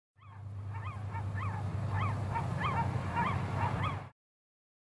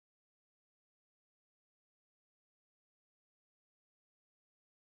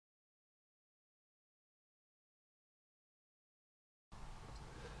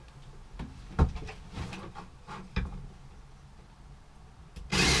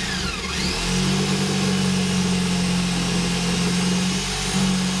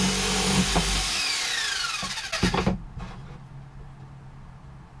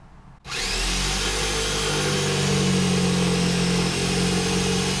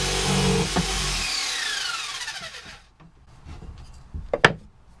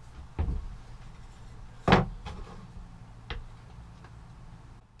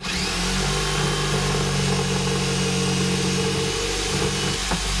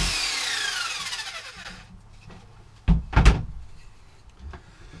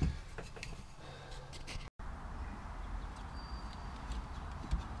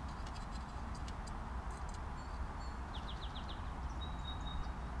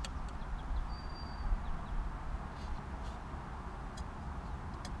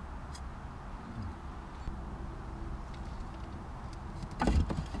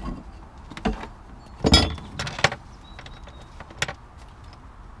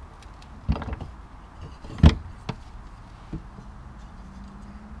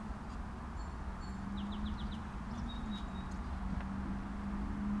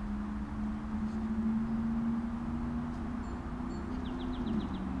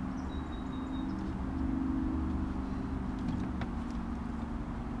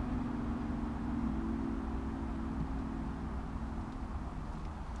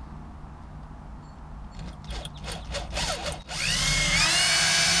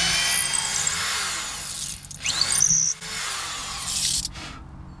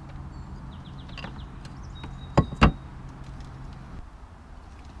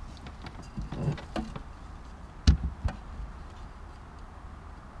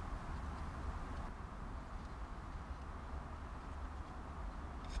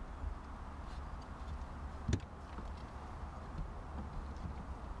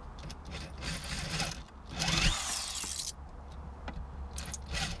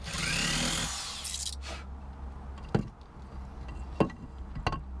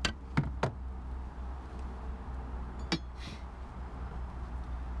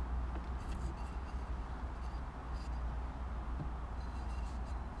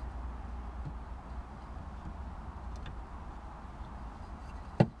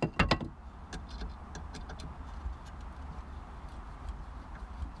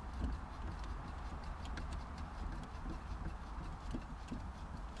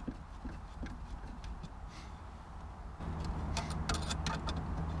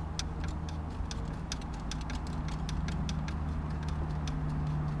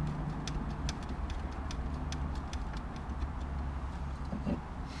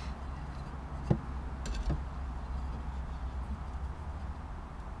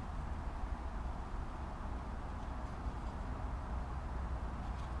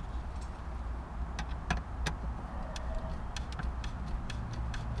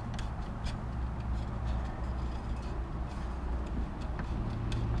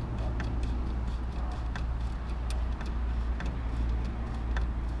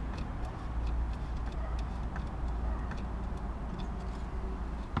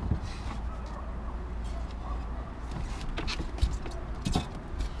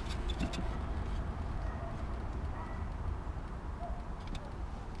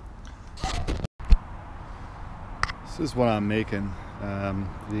This is what I'm making.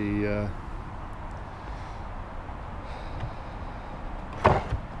 The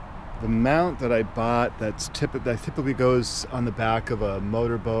mount that I bought that typically goes on the back of a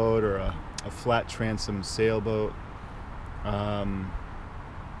motorboat or a flat transom sailboat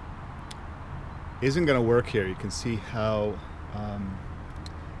isn't going to work here. You can see how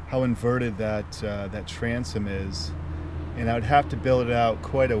inverted that transom is, and I would have to build it out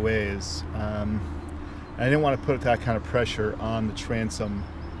quite a ways. I didn't want to put that kind of pressure on the transom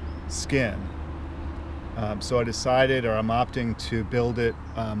skin. So I decided, or I'm opting to build it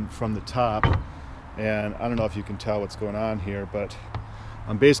from the top. And I don't know if you can tell what's going on here, but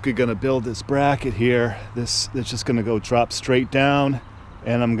I'm basically going to build this bracket here. That's just going to go drop straight down,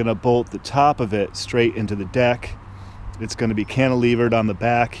 and I'm going to bolt the top of it straight into the deck. It's going to be cantilevered on the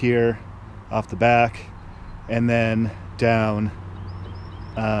back here, off the back, and then down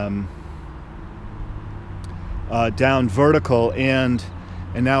down vertical, and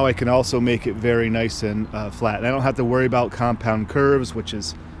now I can also make it very nice and flat. And I don't have to worry about compound curves, which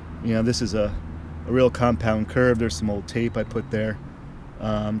is, this is a real compound curve. There's some old tape I put there.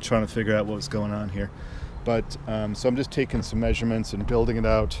 I'm trying to figure out what's going on here. But so I'm just taking some measurements and building it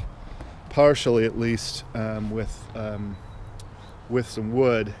out, partially at least, with some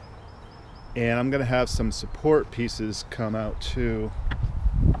wood. And I'm going to have some support pieces come out too.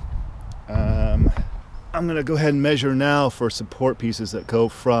 I'm going to go ahead and measure now for support pieces that go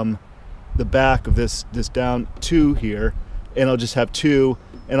from the back of this down to here, and I'll just have two,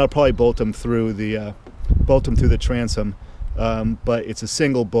 and I'll probably bolt them through the transom, but it's a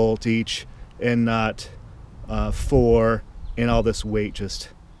single bolt each, and not four, and all this weight just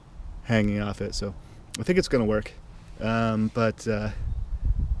hanging off it. So I think it's going to work, but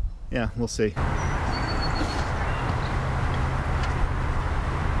yeah, we'll see.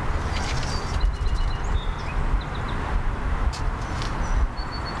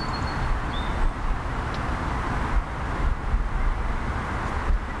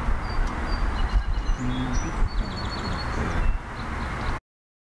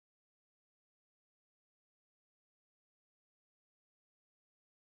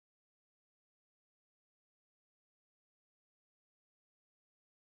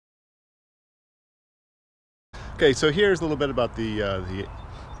 Okay, so here's a little bit about the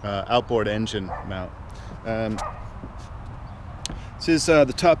outboard engine mount. This is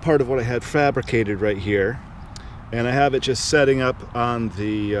the top part of what I had fabricated right here, and I have it just setting up on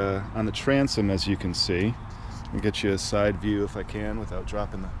the transom, as you can see. Let me get you a side view if I can without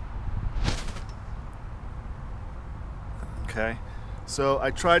dropping the. Okay, so I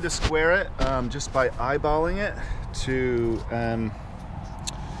tried to square it just by eyeballing it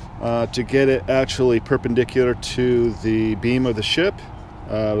to get it actually perpendicular to the beam of the ship,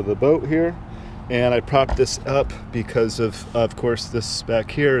 the boat here. And I propped this up because of course this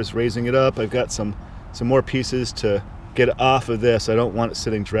back here is raising it up. I've got some more pieces to get it off of this. I don't want it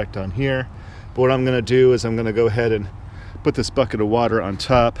sitting direct on here. But what I'm going to do is I'm going to go ahead and put this bucket of water on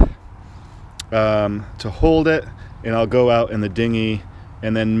top to hold it, and I'll go out in the dinghy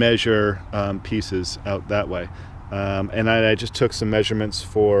and then measure pieces out that way. And I just took some measurements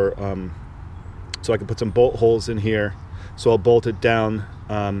for so I can put some bolt holes in here. So I'll bolt it down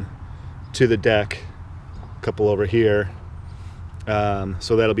to the deck, a couple over here,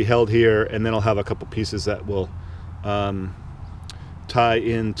 so that'll be held here, and then I'll have a couple pieces that will tie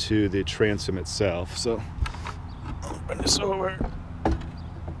into the transom itself. So I'll bring this over.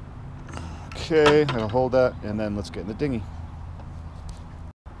 Okay, I'll hold that, and then let's get in the dinghy.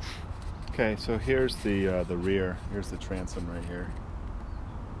 Okay, so here's the rear. Here's the transom right here,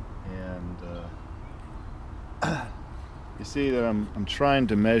 and you see that I'm trying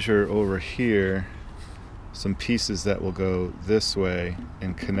to measure over here some pieces that will go this way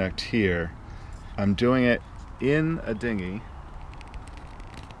and connect here. I'm doing it in a dinghy,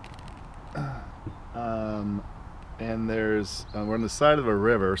 and we're on the side of a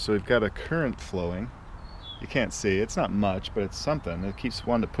river, so we've got a current flowing. You can't see, it's not much, but it's something. It keeps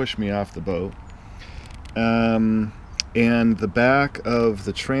wanting to push me off the boat. And the back of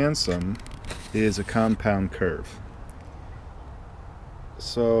the transom is a compound curve.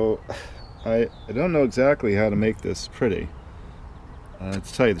 So I don't know exactly how to make this pretty. To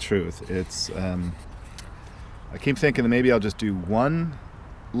tell you the truth, it's I keep thinking that maybe I'll just do one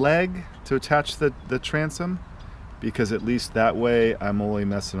leg to attach the transom, because at least that way I'm only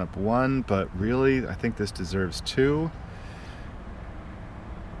messing up one, but really I think this deserves two.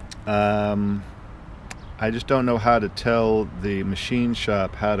 I just don't know how to tell the machine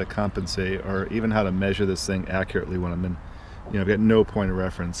shop how to compensate, or even how to measure this thing accurately when I'm in, I've got no point of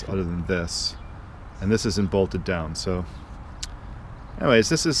reference other than this. and this isn't bolted down. So anyways,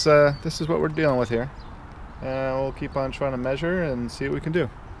 this is what we're dealing with here. We'll keep on trying to measure and see what we can do.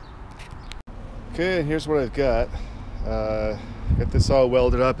 Okay, and here's what I've got. Got this all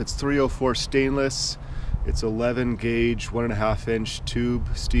welded up. It's 304 stainless. It's 11 gauge, 1.5 inch tube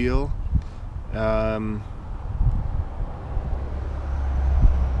steel.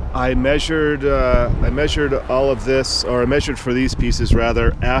 I measured all of this, or I measured for these pieces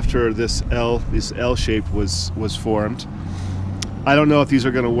rather, after this L shape was formed. I don't know if these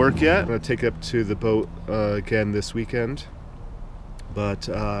are going to work yet. I'm going to take it up to the boat again this weekend, but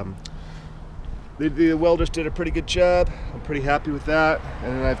the welders did a pretty good job. I'm pretty happy with that.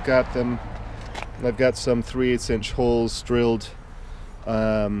 And then I've got some 3/8 inch holes drilled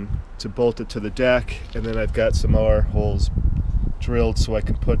to bolt it to the deck, and then I've got some more holes drilled so I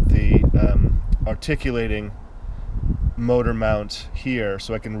can put the articulating motor mount here,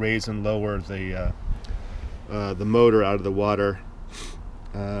 so I can raise and lower the motor out of the water.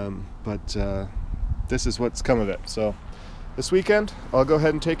 But this is what's come of it. So this weekend I'll go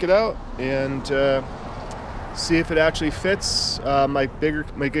ahead and take it out and see if it actually fits. My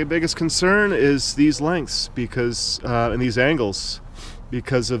biggest concern is these lengths, because and these angles,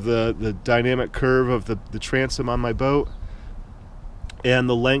 because of the dynamic curve of the transom on my boat, and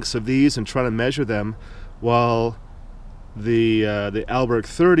the lengths of these, and trying to measure them while the Alberg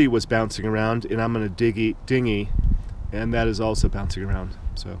 30 was bouncing around, and I'm in a dinghy, and that is also bouncing around.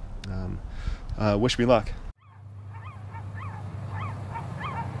 So wish me luck.